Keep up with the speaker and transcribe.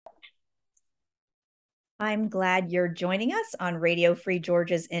I'm glad you're joining us on Radio Free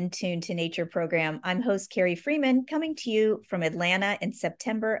Georgia's In Tune to Nature program. I'm host Carrie Freeman, coming to you from Atlanta in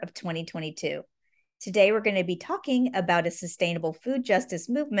September of 2022. Today, we're going to be talking about a sustainable food justice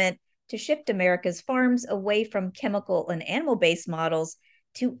movement to shift America's farms away from chemical and animal-based models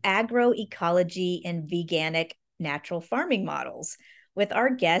to agroecology and veganic natural farming models with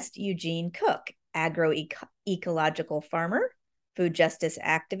our guest, Eugene Cook, agroecological farmer, food justice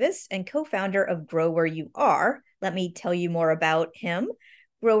activist, and co-founder of Grow Where You Are. Let me tell you more about him.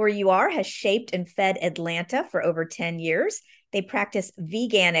 Grow Where You Are has shaped and fed Atlanta for over 10 years. They practice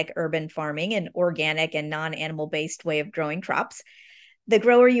veganic urban farming, an organic and non-animal based way of growing crops. The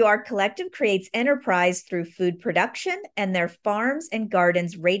Grow Where You Are collective creates enterprise through food production, and their farms and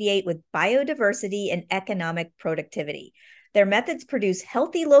gardens radiate with biodiversity and economic productivity. Their methods produce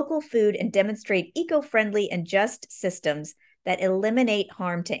healthy local food and demonstrate eco-friendly and just systems that eliminate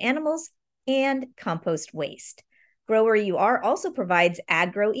harm to animals and compost waste. Grow Where You Are also provides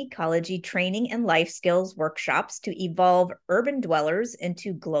agroecology training and life skills workshops to evolve urban dwellers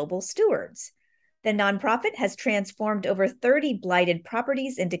into global stewards. The nonprofit has transformed over 30 blighted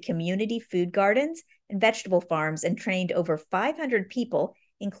properties into community food gardens and vegetable farms and trained over 500 people,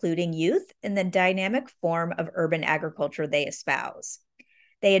 including youth, in the dynamic form of urban agriculture they espouse.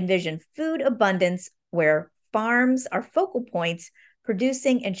 They envision food abundance where farms are focal points,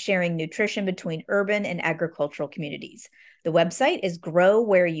 producing and sharing nutrition between urban and agricultural communities. The website is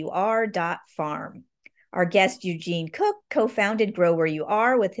growwhereyouare.farm. Our guest, Eugene Cook, co-founded Grow Where You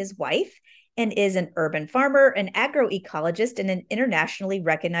Are with his wife and is an urban farmer, an agroecologist, and an internationally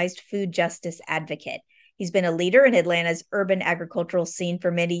recognized food justice advocate. He's been a leader in Atlanta's urban agricultural scene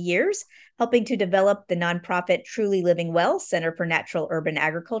for many years, helping to develop the nonprofit Truly Living Well Center for Natural Urban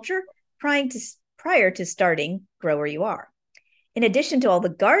Agriculture, prior to starting Grow Where You Are. In addition to all the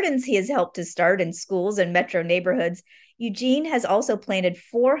gardens he has helped to start in schools and metro neighborhoods, Eugene has also planted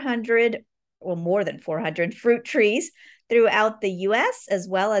 400, or more than 400, fruit trees throughout the US, as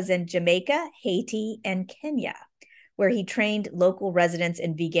well as in Jamaica, Haiti, and Kenya, where he trained local residents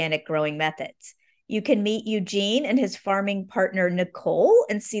in veganic growing methods. You can meet Eugene and his farming partner, Nicole,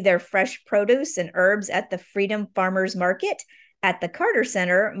 and see their fresh produce and herbs at the Freedom Farmers Market at the Carter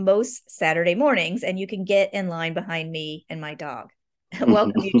Center most Saturday mornings, and you can get in line behind me and my dog.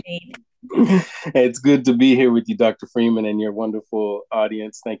 Welcome, Eugene. It's good to be here with you, Dr. Freeman, and your wonderful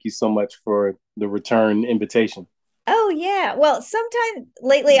audience. Thank you so much for the return invitation. Oh yeah. Well, sometime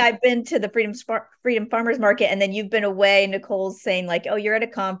lately I've been to the Freedom Farmers Market, and then you've been away. Nicole's saying like, "Oh, you're at a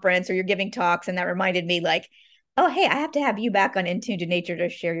conference or you're giving talks," and that reminded me like, "Oh, hey, I have to have you back on In Tune to Nature to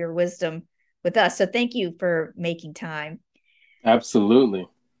share your wisdom with us." So thank you for making time. Absolutely.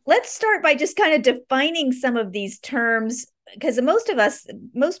 Let's start by just kind of defining some of these terms because most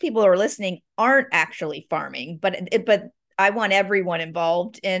people who are listening aren't actually farming, but I want everyone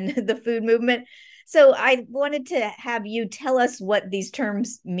involved in the food movement. So I wanted to have you tell us what these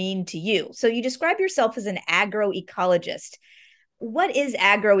terms mean to you. So you describe yourself as an agroecologist. What is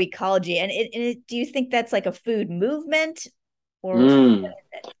agroecology? Do you think that's like a food movement or Mm,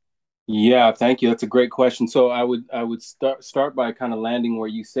 yeah, thank you. That's a great question. So I would start by kind of landing where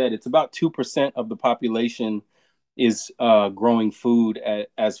you said it's about 2% of the population is growing food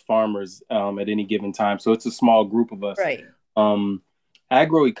as farmers at any given time. So it's a small group of us. right? Um,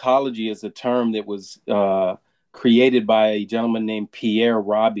 Agroecology is a term that was created by a gentleman named Pierre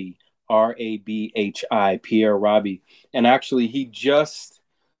Rabhi, Rabhi, Pierre Rabhi. And actually, he just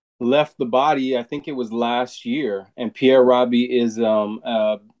left the body, I think it was last year. And Pierre Rabhi is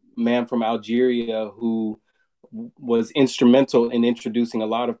a man from Algeria who was instrumental in introducing a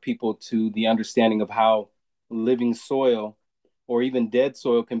lot of people to the understanding of how living soil or even dead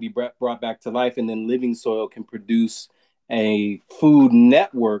soil can be brought back to life, and then living soil can produce a food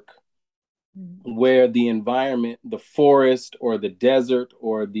network where the environment, the forest or the desert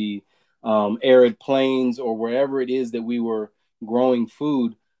or the arid plains or wherever it is that we were growing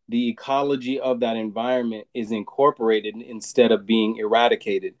food, the ecology of that environment is incorporated instead of being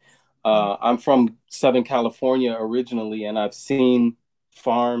eradicated. I'm from Southern California originally, and I've seen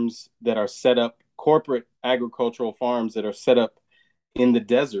farms that are set up, corporate agricultural farms that are set up in the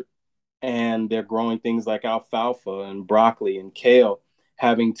desert, and they're growing things like alfalfa and broccoli and kale,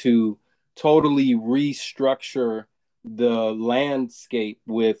 having to totally restructure the landscape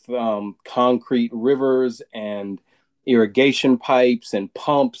with concrete rivers and irrigation pipes and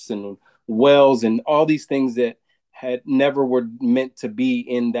pumps and wells and all these things that had never were meant to be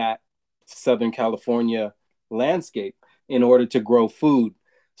in that Southern California landscape in order to grow food.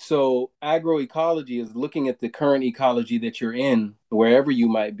 So agroecology is looking at the current ecology that you're in, wherever you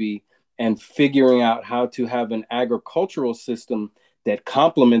might be, and figuring out how to have an agricultural system that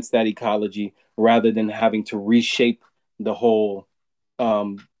complements that ecology rather than having to reshape the whole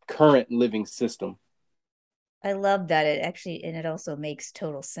current living system. I love that. It actually, and it also makes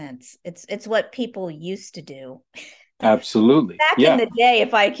total sense. It's what people used to do Absolutely. back in Yeah. the day,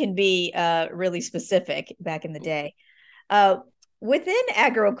 if I can be really specific, back in the day. Uh, Within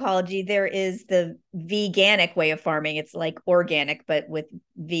agroecology, there is the veganic way of farming. It's like organic, but with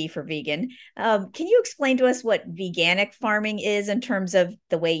V for vegan. Can you explain to us what veganic farming is in terms of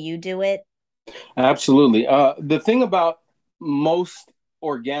the way you do it? Absolutely. The thing about most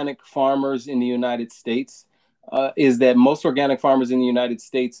organic farmers in the United States is that most organic farmers in the United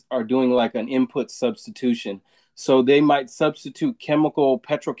States are doing like an input substitution. So they might substitute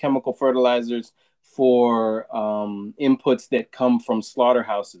petrochemical fertilizers for inputs that come from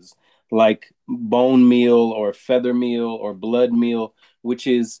slaughterhouses, like bone meal or feather meal or blood meal, which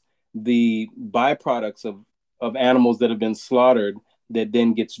is the byproducts of animals that have been slaughtered that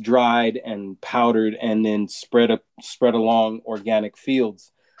then gets dried and powdered and then spread along organic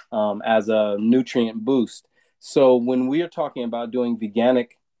fields as a nutrient boost. So when we are talking about doing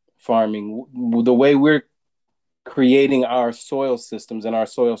veganic farming, the way we're creating our soil systems and our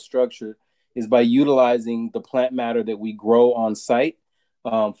soil structure is by utilizing the plant matter that we grow on site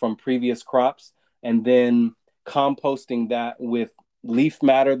from previous crops, and then composting that with leaf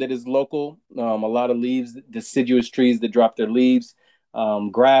matter that is local. A lot of leaves, deciduous trees that drop their leaves,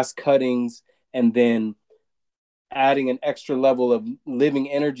 grass cuttings, and then adding an extra level of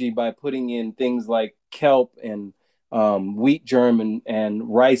living energy by putting in things like kelp and wheat germ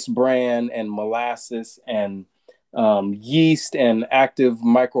and rice bran and molasses and yeast and active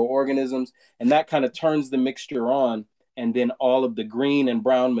microorganisms. And that kind of turns the mixture on. And then all of the green and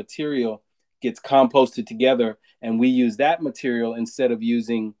brown material gets composted together. And we use that material instead of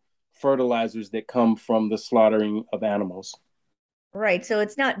using fertilizers that come from the slaughtering of animals. Right. So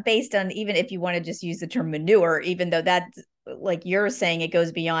it's not based on, even if you want to just use the term manure, even though that's like you're saying, it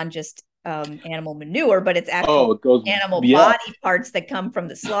goes beyond just animal manure, but it's Oh, actual it goes, animal yeah, body parts that come from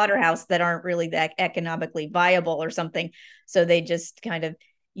the slaughterhouse that aren't really that economically viable or something. So they just kind of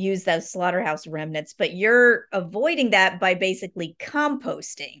use those slaughterhouse remnants, but you're avoiding that by basically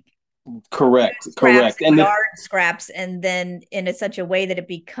composting correct, scraps, correct. And the, yard scraps, and then in such a way that it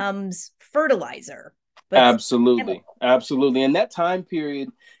becomes fertilizer, but absolutely, chemical. absolutely. And that time period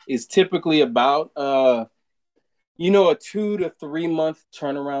is typically about a 2 to 3 month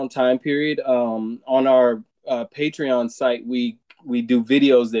turnaround time period. On our Patreon site, we do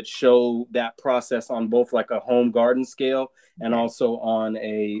videos that show that process on both like a home garden scale and Okay. also on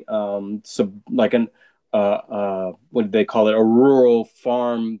a like an what do they call it, a rural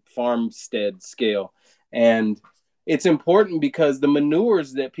farmstead scale. And it's important because the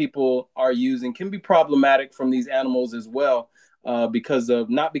manures that people are using can be problematic from these animals as well, because of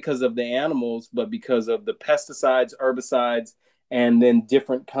not because of the animals, but because of the pesticides, herbicides, and then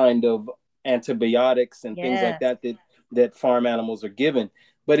different kind of antibiotics and things like Yes. that farm animals are given.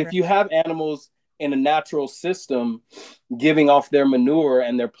 But if Right. you have animals in a natural system giving off their manure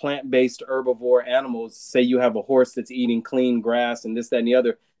and they're plant-based herbivore animals, say you have a horse that's eating clean grass and this, that, and the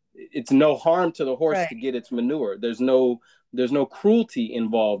other, it's no harm to the horse Right. to get its manure. There's no cruelty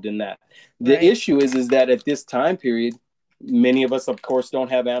involved in that. The Right. issue is that at this time period, many of us of course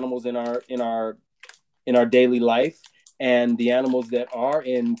don't have animals in our daily life, and the animals that are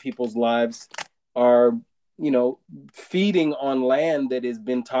in people's lives are feeding on land that has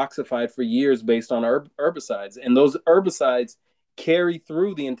been toxified for years based on herbicides, and those herbicides carry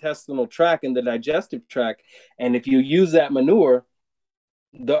through the intestinal tract and the digestive tract, and if you use that manure,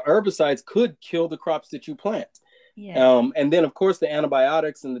 the herbicides could kill the crops that you plant. Yeah. And then, of course, the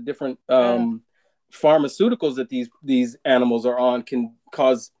antibiotics and the different Uh, pharmaceuticals that these animals are on can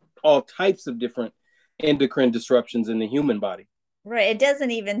cause all types of different endocrine disruptions in the human body. right. It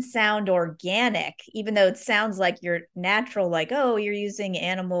doesn't even sound organic, even though it sounds like you're natural, like, oh, you're using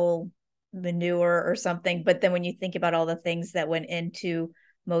animal manure or something. But then when you think about all the things that went into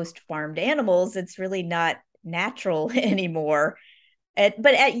most farmed animals, it's really not natural anymore.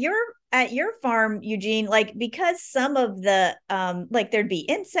 But at your farm, Eugene, like because some of the like there'd be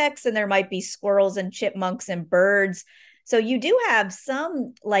insects and there might be squirrels and chipmunks and birds. So you do have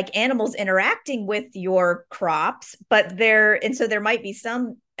some like animals interacting with your crops, but there might be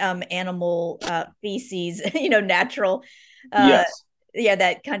some animal feces, natural uh Yes. yeah,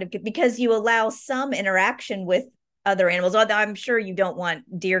 that kind of because you allow some interaction with other animals. Although I'm sure you don't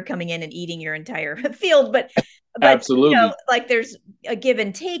want deer coming in and eating your entire field, but Absolutely. like there's a give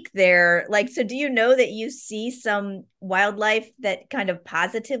and take there. Like, so do you know that you see some wildlife that kind of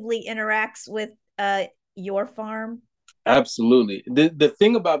positively interacts with your farm? Absolutely. The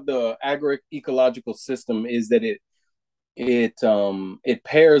thing about the agroecological system is that it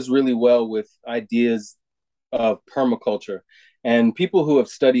pairs really well with ideas of permaculture. And people who have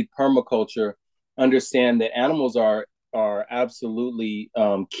studied permaculture understand that animals are absolutely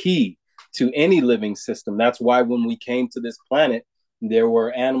key to any living system. That's why when we came to this planet, there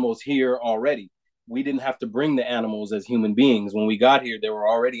were animals here already. We didn't have to bring the animals as human beings. When we got here, there were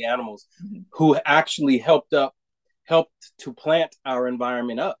already animals Mhm. who actually helped to plant our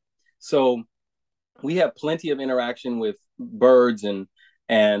environment up. So we have plenty of interaction with birds and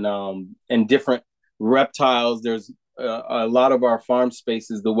different reptiles. There's a lot of our farm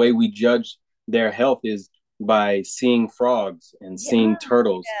spaces. The way we judge their health is by seeing frogs and Yeah, seeing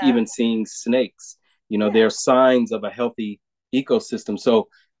turtles, yeah, even seeing snakes. You know, yeah. they're signs of a healthy ecosystem. So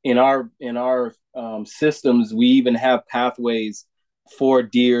in our systems, we even have pathways for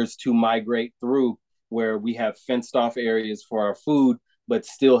deers to migrate through, where we have fenced off areas for our food, but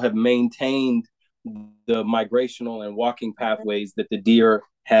still have maintained the migrational and walking pathways that the deer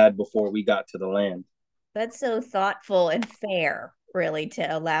had before we got to the land. That's so thoughtful and fair, really,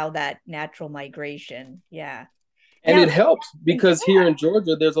 to allow that natural migration. Yeah. And Now, it helps yeah, because here in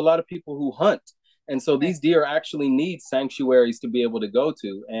Georgia, there's a lot of people who hunt. And so right. these deer actually need sanctuaries to be able to go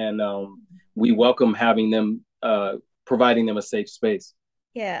to. And we welcome having them, providing them a safe space.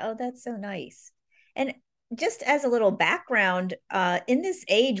 Yeah. Oh, that's so nice. And just as a little background, in this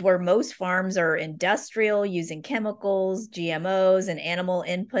age where most farms are industrial, using chemicals, GMOs, and animal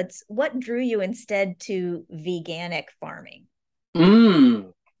inputs, what drew you instead to veganic farming?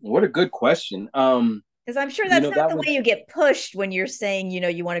 What a good question. Because I'm sure You that's know, not that the was way you get pushed when you're saying,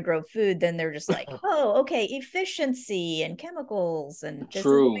 you want to grow food. Then they're just like, oh, okay, efficiency and chemicals, and this is the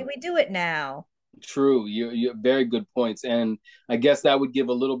way true. we do it now. True. You're very good points. And I guess that would give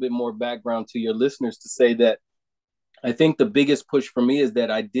a little bit more background to your listeners to say that I think the biggest push for me is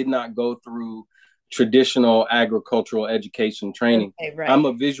that I did not go through traditional agricultural education training. Okay, right. I'm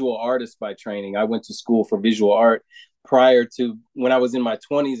a visual artist by training. I went to school for visual art. Prior to when I was in my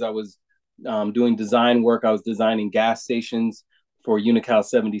 20s, I was doing design work. I was designing gas stations for Unical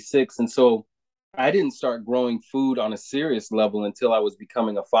 76. And so I didn't start growing food on a serious level until I was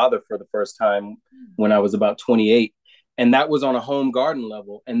becoming a father for the first time when I was about 28. And that was on a home garden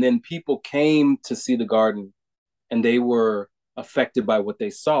level. And then people came to see the garden and they were affected by what they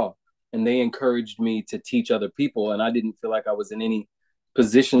saw, and they encouraged me to teach other people, and I didn't feel like I was in any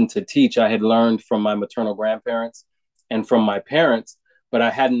position to teach. I had learned from my maternal grandparents and from my parents, but I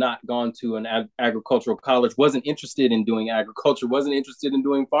had not gone to an agricultural college, wasn't interested in doing agriculture, wasn't interested in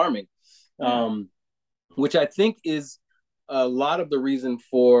doing farming, Yeah. um, which I think is a lot of the reason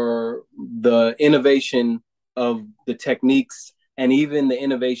for the innovation of the techniques and even the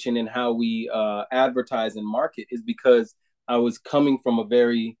innovation in how we advertise and market is because I was coming from a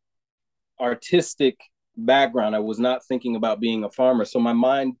very artistic background. I was not thinking about being a farmer. So my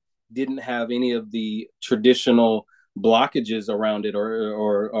mind didn't have any of the traditional blockages around it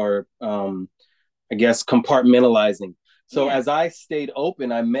or I guess compartmentalizing. So Yeah. as I stayed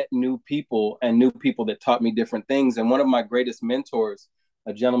open, I met new people and new people that taught me different things. And one of my greatest mentors,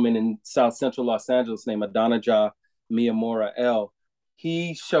 a gentleman in South Central Los Angeles named Adonijah Miyamura L,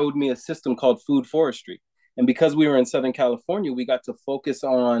 he showed me a system called food forestry. And because we were in Southern California, we got to focus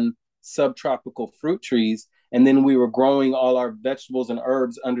on subtropical fruit trees. And then we were growing all our vegetables and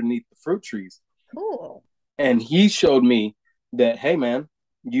herbs underneath the fruit trees. Cool. And he showed me that, hey, man,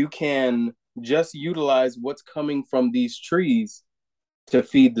 you can just utilize what's coming from these trees to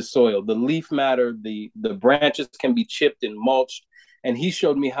feed the soil. The leaf matter, the branches can be chipped and mulched. And he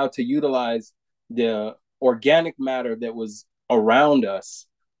showed me how to utilize the organic matter that was around us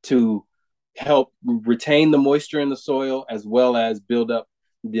to help retain the moisture in the soil as well as build up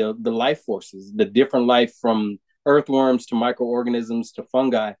the life forces, the different life from earthworms to microorganisms to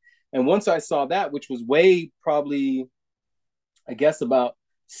fungi. And once I saw that, which was way probably, I guess, about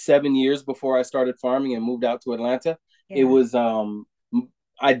 7 years before I started farming and moved out to Atlanta, it Yeah. was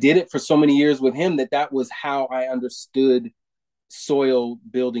I did it for so many years with him that was how I understood soil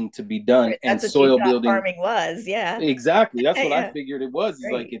building to be done. Right. And That's what you soil thought building, farming was. Yeah. exactly, that's what I Yeah. figured it was. Is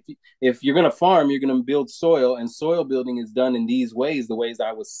like Great. if you're gonna farm, you're gonna build soil, and soil building is done in these ways, the ways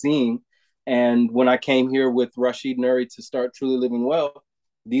I was seeing. And when I came here with Rashid Nuri to start Truly Living Well,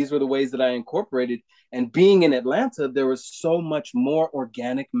 these were the ways that I incorporated. And being in Atlanta, there was so much more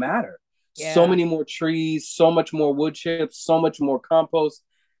organic matter. so Yeah. many more trees, so much more wood chips, so much more compost.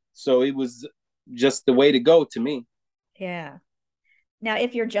 So it was just the way to go to me. Yeah. Now,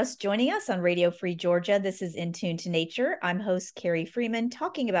 if you're just joining us on Radio Free Georgia, this is In Tune to Nature. I'm host Carrie Freeman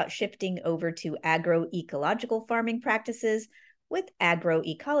talking about shifting over to agroecological farming practices with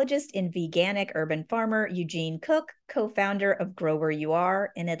agroecologist and veganic urban farmer Eugene Cook, co founder of Grow Where You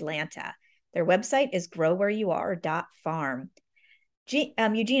Are in Atlanta. Their website is growwhereyouare.farm.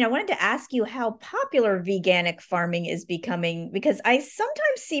 Eugene, I wanted to ask you how popular veganic farming is becoming because I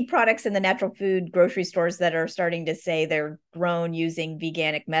sometimes see products in the natural food grocery stores that are starting to say they're grown using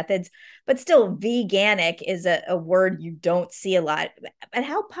veganic methods, but still, veganic is a word you don't see a lot. But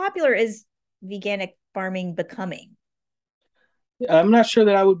how popular is veganic farming becoming? I'm not sure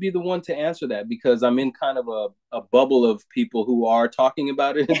that I would be the one to answer that because I'm in kind of a bubble of people who are talking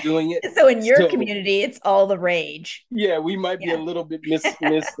about it and doing it. So, in your So community, it's all the rage. yeah, we might be a Yeah. little bit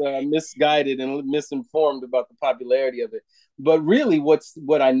misguided and misinformed about the popularity of it. But really, what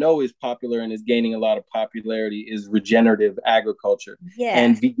I know is popular and is gaining a lot of popularity is regenerative agriculture,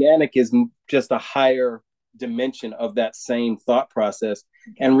 and Yes. veganic is just a higher dimension of that same thought process.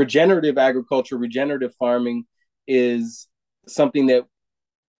 And Okay. regenerative agriculture, regenerative farming, is something that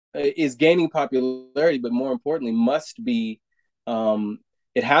is gaining popularity, but more importantly, must be um,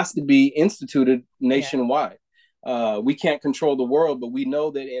 it has to be instituted Yeah. nationwide. We can't control the world, but we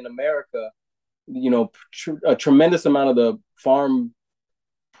know that in America, a tremendous amount of the farm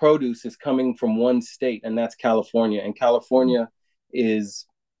produce is coming from one state, and that's California. And California is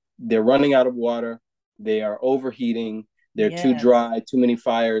they're running out of water, they are overheating, they're too Yes. dry, too many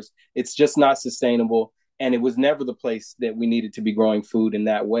fires. It's just not sustainable. And it was never the place that we needed to be growing food in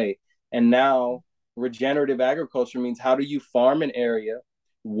that way. And now regenerative agriculture means how do you farm an area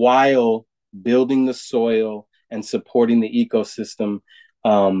while building the soil and supporting the ecosystem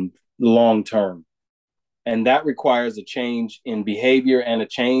long term? And that requires a change in behavior and a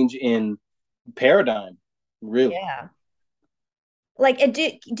change in paradigm, really. Yeah. Like,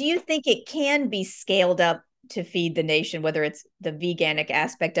 do you think it can be scaled up to feed the nation, whether it's the veganic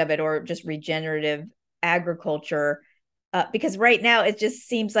aspect of it or just regenerative agriculture? Because right now it just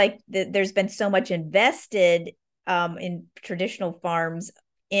seems like there's been so much invested in traditional farms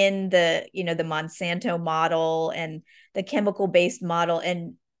in the Monsanto model and the chemical based model,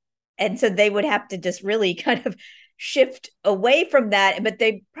 and so they would have to just really kind of shift away from that, but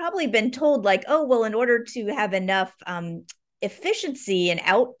they've probably been told like, oh well, in order to have enough efficiency and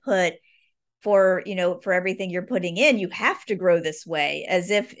output for everything you're putting in, you have to grow this way,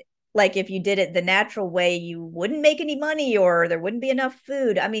 as if like if you did it the natural way you wouldn't make any money or there wouldn't be enough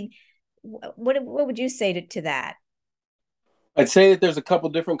food. I mean, what would you say to that? I'd say that there's a couple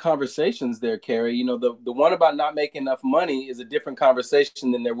different conversations there, Carrie. The one about not making enough money is a different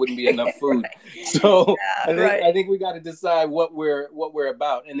conversation than there wouldn't be enough food. Right. So Yeah, I think right. I think we got to decide what we're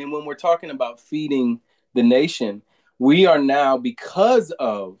about. And then when we're talking about feeding the nation, we are now because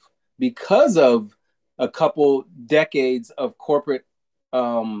of a couple decades of corporate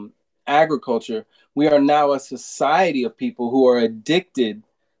um, agriculture, we are now a society of people who are addicted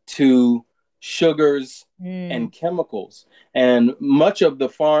to sugars Mm, and chemicals, and much of the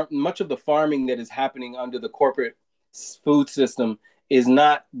farming that is happening under the corporate food system is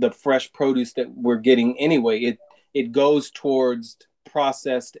not the fresh produce that we're getting anyway. It goes towards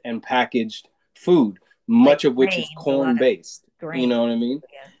processed and packaged food, like much of which is grains, a corn lot of based. You grains. know what I mean?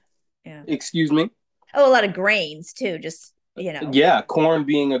 Yeah, yeah. Excuse me. Oh, a lot of grains too, just. Yeah, corn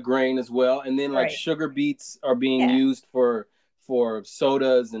being a grain as well, and then like Right. sugar beets are being Yeah. used for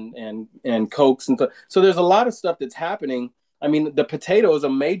sodas and cokes, and so there's a lot of stuff that's happening. I mean, the potato is a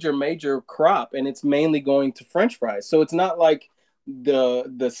major crop, and it's mainly going to French fries. So it's not like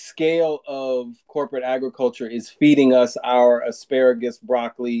the scale of corporate agriculture is feeding us our asparagus,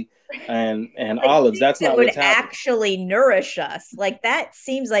 broccoli, and Like olives. things That's that not would what's happening. actually nourish us. Like that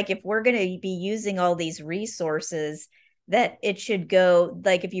seems like if we're going to be using all these resources, that it should go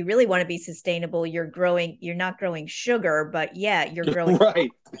like if you really want to be sustainable, you're not growing sugar, but yeah, you're growing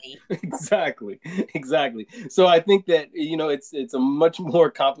Right. broccoli. Exactly. So I think that it's a much more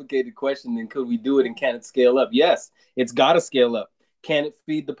complicated question than could we do it and can it scale up? Yes, it's got to scale up. Can it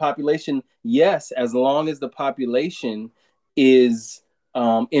feed the population? Yes, as long as the population is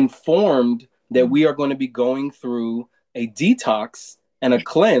informed that we are going to be going through a detox and a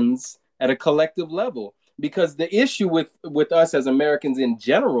cleanse at a collective level. Because the issue with us as Americans in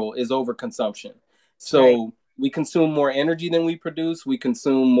general is overconsumption. Right. So we consume more energy than we produce. We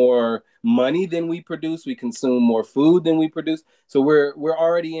consume more money than we produce. We consume more food than we produce. So we're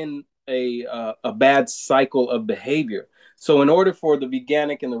already in a bad cycle of behavior. So in order for the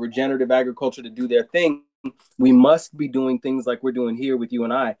veganic and the regenerative agriculture to do their thing, we must be doing things like we're doing here with you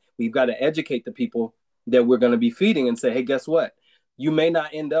and I. We've got to educate the people that we're going to be feeding and say, hey, guess what? You may not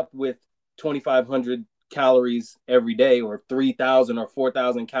end up with 2,500 calories every day or 3,000 or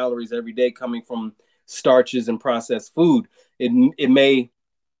 4,000 calories every day coming from starches and processed food. It may,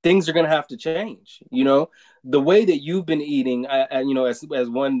 things are going to have to change. The way that you've been eating, as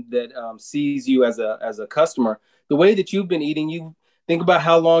one that sees you as a customer, the way that you've been eating, you think about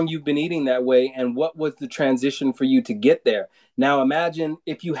how long you've been eating that way and what was the transition for you to get there. Now imagine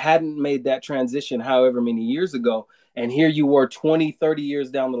if you hadn't made that transition however many years ago, and here you were 20, 30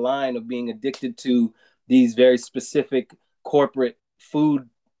 years down the line of being addicted to these very specific corporate food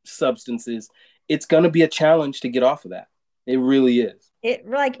substances. It's going to be a challenge to get off of that. It really is.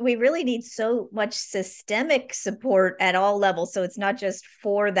 We really need so much systemic support at all levels. So it's not just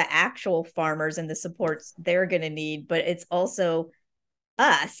for the actual farmers and the supports they're going to need, but it's also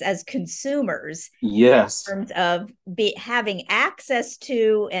us as consumers, yes, in terms of having access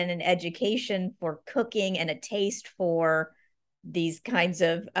to and an education for cooking and a taste for these kinds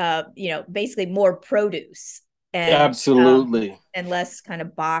of basically more produce absolutely, and less kind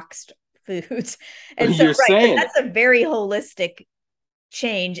of boxed foods. And so you're saying that's a very holistic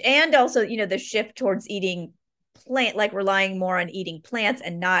change. And also, the shift towards eating like relying more on eating plants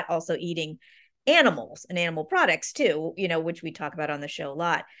and not also eating animals and animal products too, which we talk about on the show a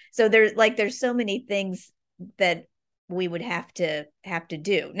lot. So there's so many things that we would have to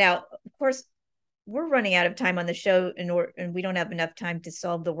do. Now, of course, we're running out of time on the show and we don't have enough time to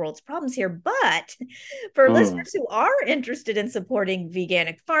solve the world's problems here. But for listeners who are interested in supporting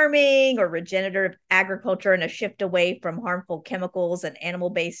veganic farming or regenerative agriculture and a shift away from harmful chemicals and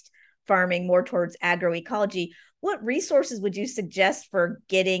animal-based farming more towards agroecology, what resources would you suggest for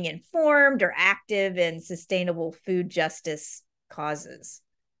getting informed or active in sustainable food justice causes?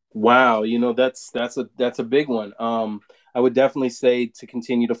 Wow, that's a big one. I would definitely say to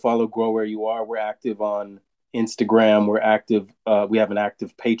continue to follow Grow Where You Are. We're active on Instagram. We're active. We have an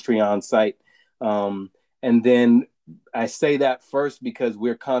active Patreon site, and then I say that first because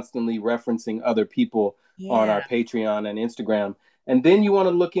we're constantly referencing other people on our Patreon and Instagram, and then you want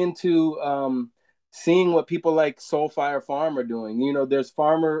to look into seeing what people like Soulfire Farm are doing. There's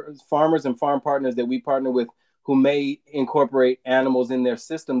farmers and farm partners that we partner with who may incorporate animals in their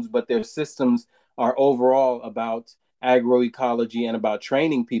systems, but their systems are overall about agroecology and about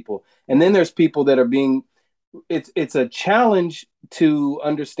training people. And then there's people that are it's a challenge to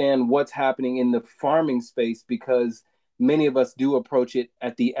understand what's happening in the farming space because many of us do approach it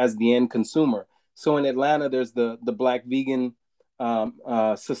as the end consumer. So in Atlanta, there's the Black Vegan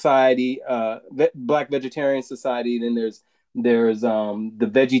Society, Black Vegetarian Society. Then there's the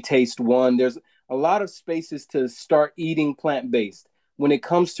Veggie Taste One. There's a lot of spaces to start eating plant-based. When it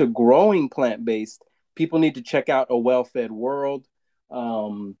comes to growing plant-based, people need to check out A Well-Fed World.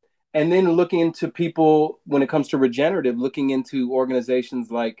 And then looking into people, when it comes to regenerative, looking into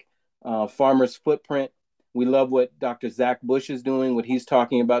organizations like Farmers Footprint. We love what Dr. Zach Bush is doing, what he's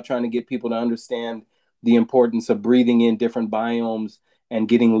talking about, trying to get people to understand the importance of breathing in different biomes and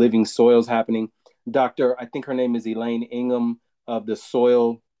getting living soils happening. I think her name is Elaine Ingham of the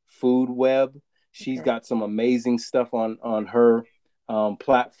Soil Food Web. She's got some amazing stuff on her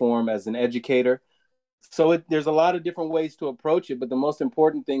platform as an educator. So there's a lot of different ways to approach it, but the most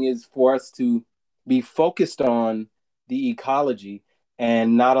important thing is for us to be focused on the ecology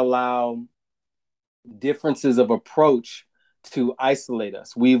and not allow differences of approach to isolate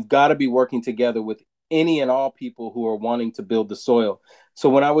us. We've got to be working together with any and all people who are wanting to build the soil. So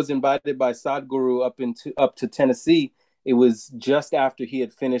when I was invited by Sadhguru up to Tennessee, it was just after he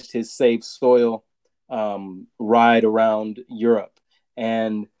had finished his Save Soil ride around Europe.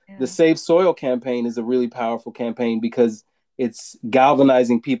 And the Save Soil campaign is a really powerful campaign because it's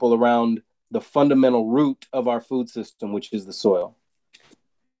galvanizing people around the fundamental root of our food system, which is the soil.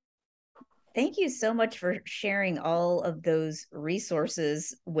 Thank you so much for sharing all of those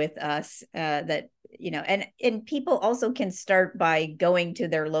resources with us and people also can start by going to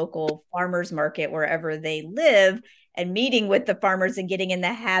their local farmers market wherever they live and meeting with the farmers and getting in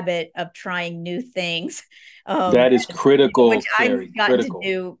the habit of trying new things. That is critical, which Carrie, I've gotten to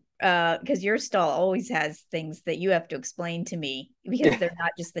do because your stall always has things that you have to explain to me because they're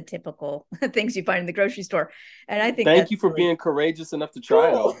not just the typical things you find in the grocery store. And I think thank you for being courageous enough to try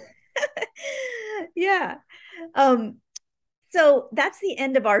it all. Yeah. So that's the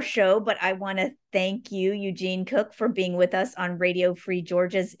end of our show, but I want to thank you, Eugene Cook, for being with us on Radio Free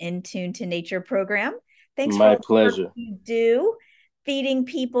Georgia's In Tune to Nature program. Thanks My for pleasure. what you do, feeding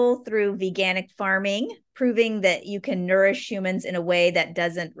people through veganic farming, proving that you can nourish humans in a way that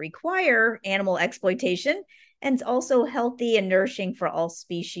doesn't require animal exploitation, and it's also healthy and nourishing for all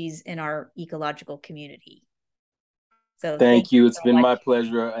species in our ecological community. So Thank you. It's so been much. my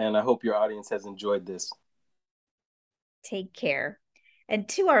pleasure, and I hope your audience has enjoyed this. Take care. And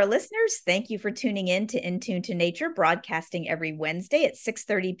to our listeners, thank you for tuning in to In Tune to Nature, broadcasting every Wednesday at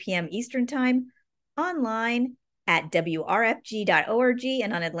 6:30 p.m. Eastern Time, online at wrfg.org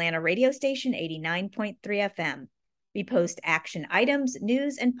and on Atlanta radio station 89.3 FM. We post action items,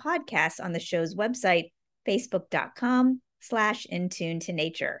 news, and podcasts on the show's website,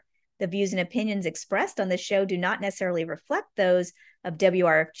 facebook.com/intune-to-nature. The views and opinions expressed on the show do not necessarily reflect those of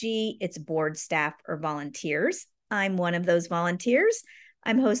WRFG, its board, staff, or volunteers. I'm one of those volunteers.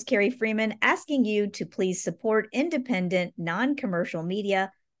 I'm host Carrie Freeman, asking you to please support independent, non-commercial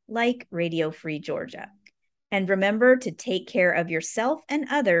media like Radio Free Georgia. And remember to take care of yourself and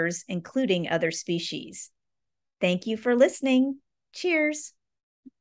others, including other species. Thank you for listening. Cheers.